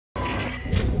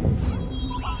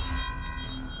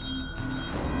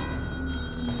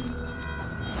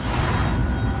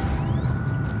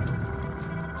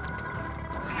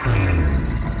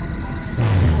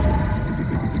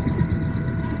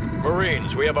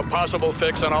Marines. We have a possible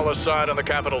fix on Al-Assad in the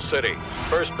capital city.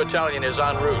 1st Battalion is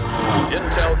en route.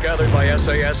 Intel gathered by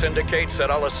SAS indicates that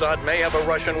Al-Assad may have a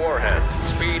Russian warhead.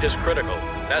 Speed is critical.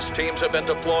 Nest teams have been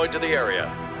deployed to the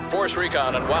area. Force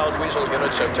Recon and Wild Weasel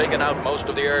units have taken out most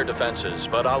of the air defenses,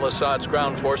 but Al-Assad's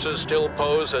ground forces still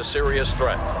pose a serious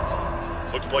threat.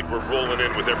 Looks like we're rolling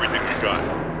in with everything we got.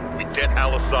 We get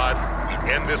Al-Assad, we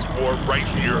end this war right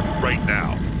here, right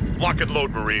now. Lock and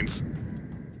load, Marines.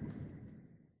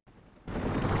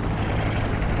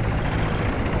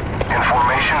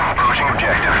 Information, approaching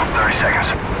objective. 30 seconds.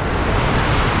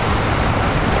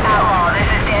 Outlaw, this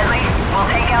is Deadly. We'll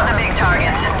take out the big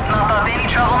targets. Mop up any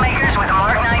troublemakers with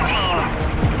Mark 19.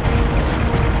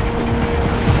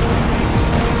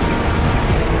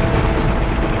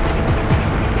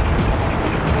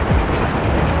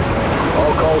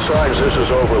 All call signs, this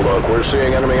is Overlook. We're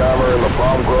seeing enemy armor in the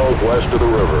Palm Grove west of the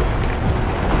river.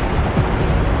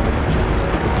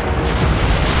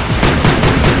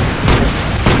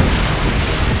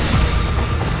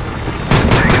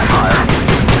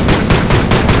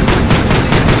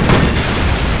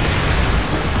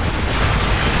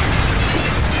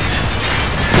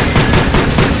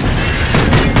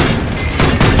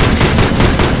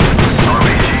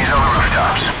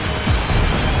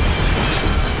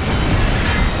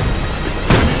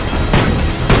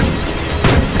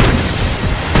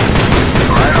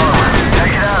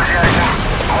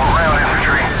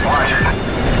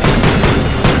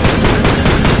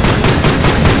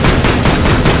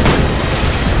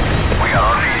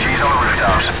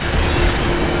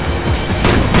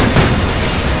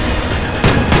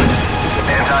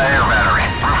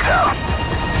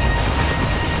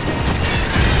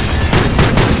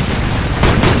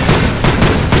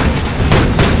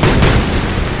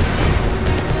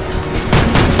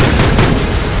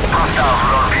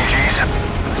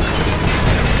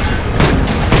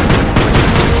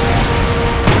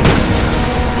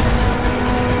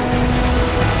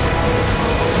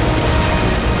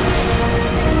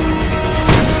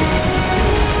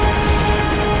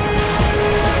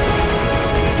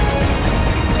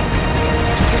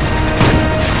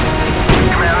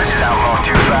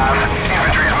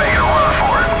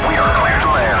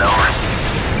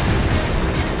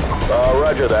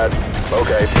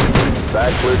 Okay.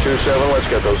 Back clear 2-7, let's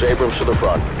get those Abrams to the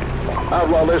front.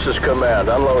 Outlaw, this is command.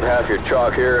 Unload half your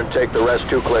chalk here and take the rest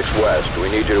 2 clicks west. We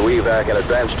need you to evac an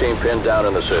advance team pinned down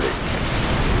in the city.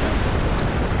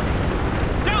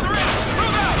 Down the ramp!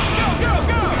 Move out! Go, go,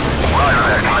 go! Roger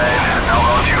that, command.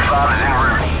 Outlaw 2-5 is en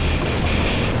route.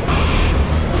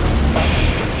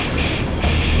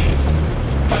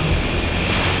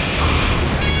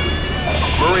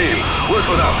 Marines,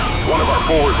 listen up. One of our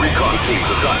forward recon teams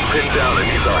has gotten pinned down and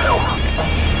needs our help.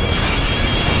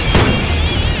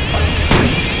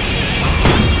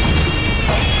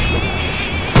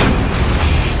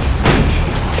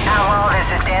 Outlaw, this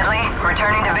is Deadly.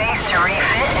 Returning to base to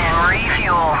refit and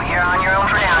refuel. You're on your own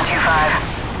for now,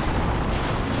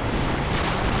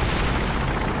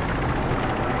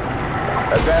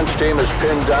 2-5. Advance team is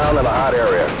pinned down in a hot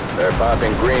area. They're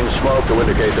popping green smoke to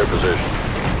indicate their position.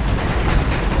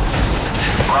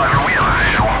 Roger, we have a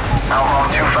visual. Outlaw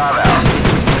 2-5 out.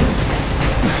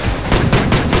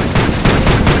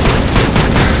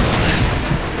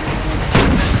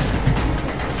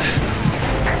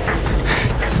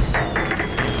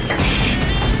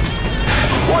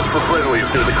 Watch for friendlies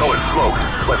near the colored smoke.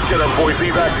 Let's get our boys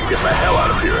evac and get the hell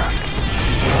out of here.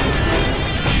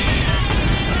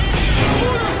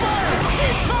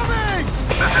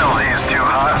 This LZ is too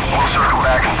hot. We'll circle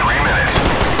back in 3 minutes.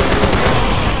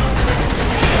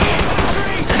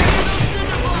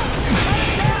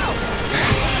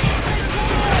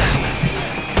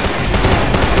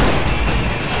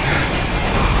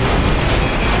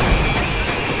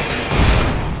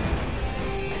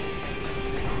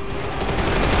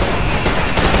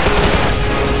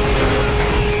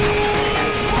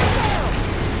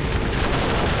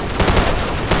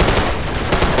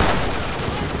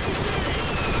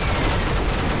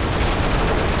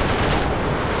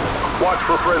 Watch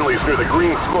for friendlies near the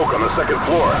green smoke on the 2nd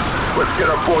floor. Let's get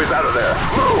our boys out of there.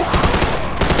 Move!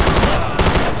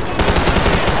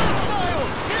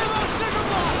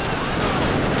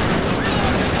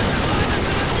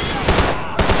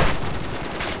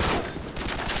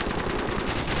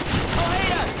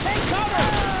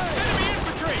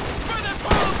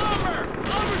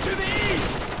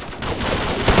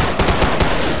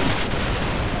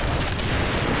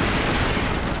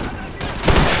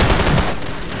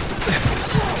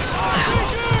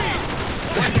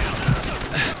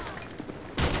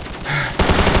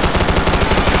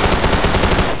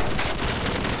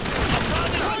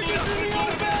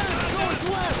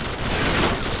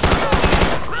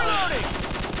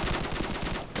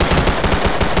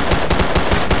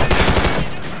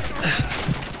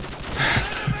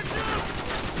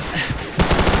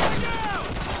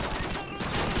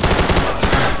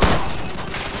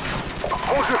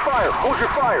 your fire! Hold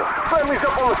your fire! Friendly's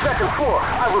up on the second floor!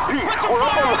 I repeat, we're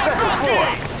up on the second floor!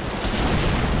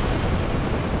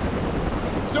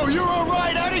 So you're all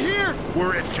right out of here?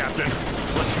 We're it, Captain.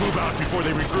 Let's move out before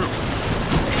they regroup.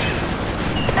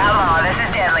 Outlaw, this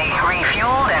is Deadly.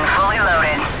 Refueled and fully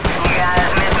loaded. You guys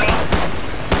miss me?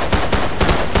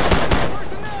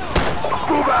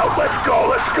 Move out! Let's go!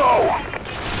 Let's go!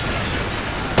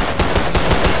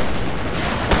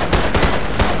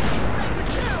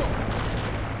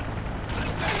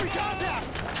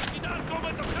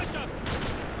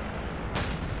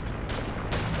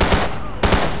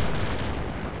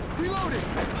 Reloading!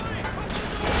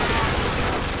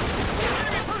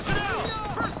 Enemy personnel!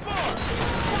 First floor!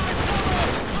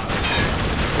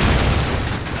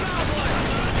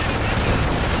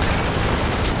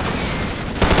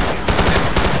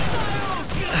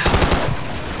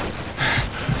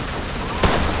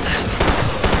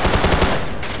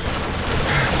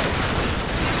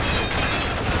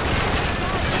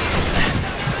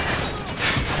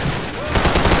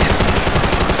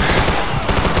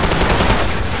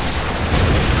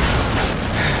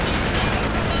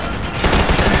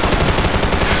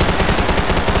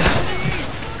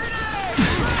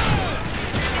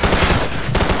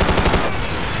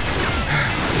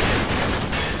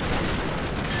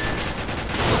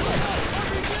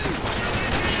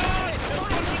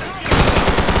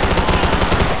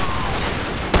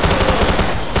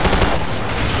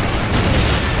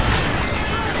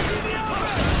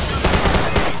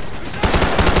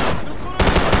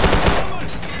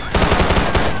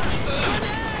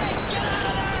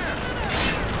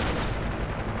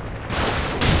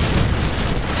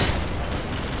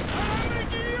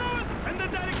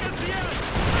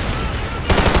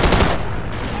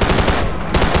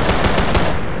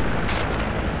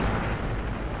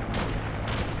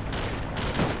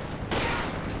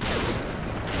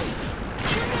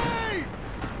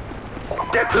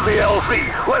 Get to the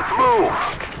LZ! Let's move!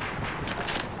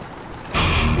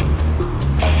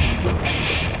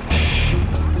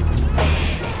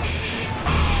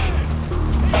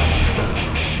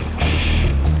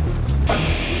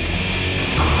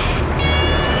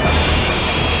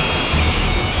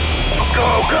 Go,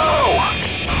 go!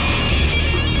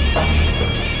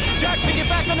 Jackson, get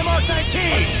back on the Mark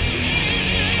 19!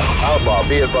 Outlaw,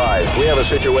 be advised. We have a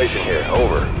situation here.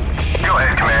 Over. Go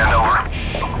ahead, Command, over.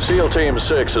 SEAL Team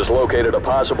 6 has located a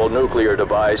possible nuclear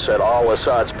device at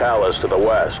Al-Assad's palace to the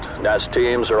west. Nest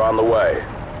teams are on the way.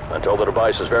 Until the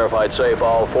device is verified safe,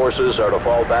 all forces are to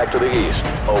fall back to the east.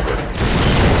 Over.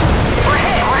 We're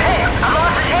hit! We're hit! I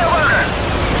lost the tail rotor!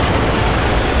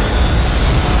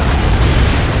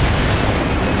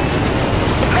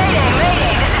 Mayday!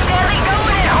 Mayday! This is Deadly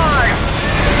going in hard!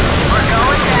 We're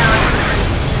going down!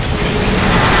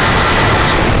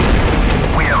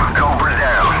 We have a Cobra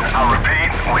down. I'll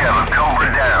repeat, we have a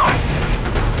Cobra down.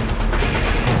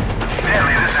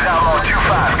 Deadly, this is Outlaw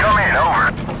 2-5. Come in, over.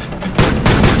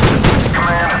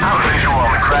 Command, I'm visual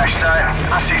on the crash site.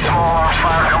 I see small arms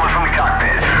fire coming from the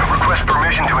cockpit. Request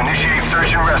permission to initiate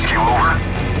search and rescue, over.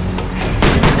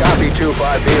 Copy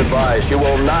 2-5, be advised. You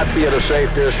will not be at a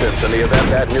safe distance in the event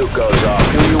that nuke goes off.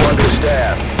 Do you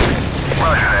understand?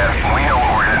 Roger that. We know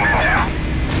what we're heading into.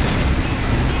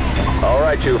 All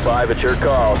right, 2-5, it's your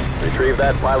call. Retrieve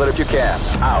that pilot if you can.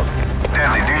 Out.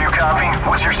 Deadly, do you copy?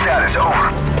 What's your status? Over.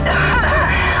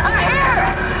 I'm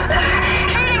here!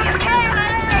 Shooting is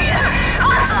KIA!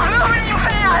 Hostiles moving in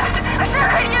fast! I sure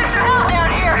could use some help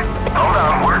down here! Hold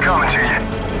on, we're coming to you.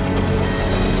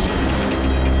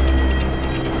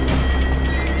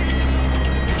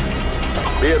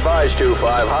 Be advised, 2-5,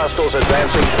 hostiles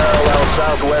advancing parallel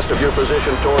southwest of your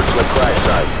position towards the crash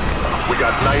site. We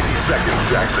got 90 seconds,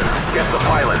 Jackson. Get the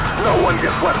pilot. No one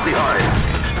gets left behind.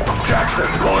 Jackson,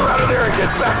 pull her out of there and get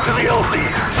back to the LZ.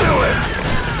 Do it!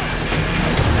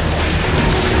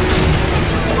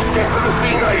 Get to the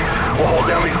C-Knight. We'll hold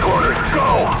down these corners.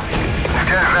 Go!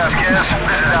 Lieutenant Vasquez,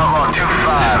 this is Outlaw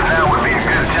 2-5. Now would be a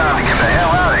good time to get the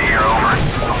hell out of here, over.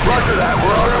 Roger that.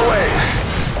 We're on our way.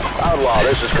 Outlaw,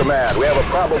 this is Command. We have a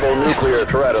probable nuclear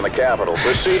threat in the capital.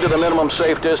 Proceed to the minimum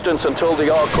safe distance until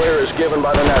the all-clear is given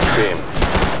by the Nest team.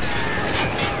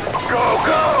 Go,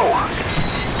 go!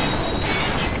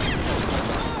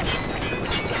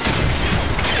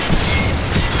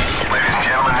 Ladies and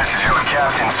gentlemen, this is your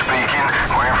captain speaking.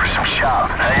 We're in for some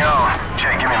shop. Hang on.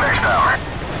 Jay, give me max power.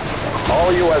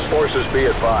 All U.S. forces be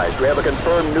advised. We have a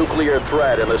confirmed nuclear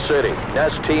threat in the city.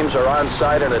 Nest teams are on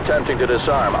site and attempting to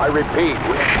disarm. I repeat,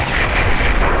 we...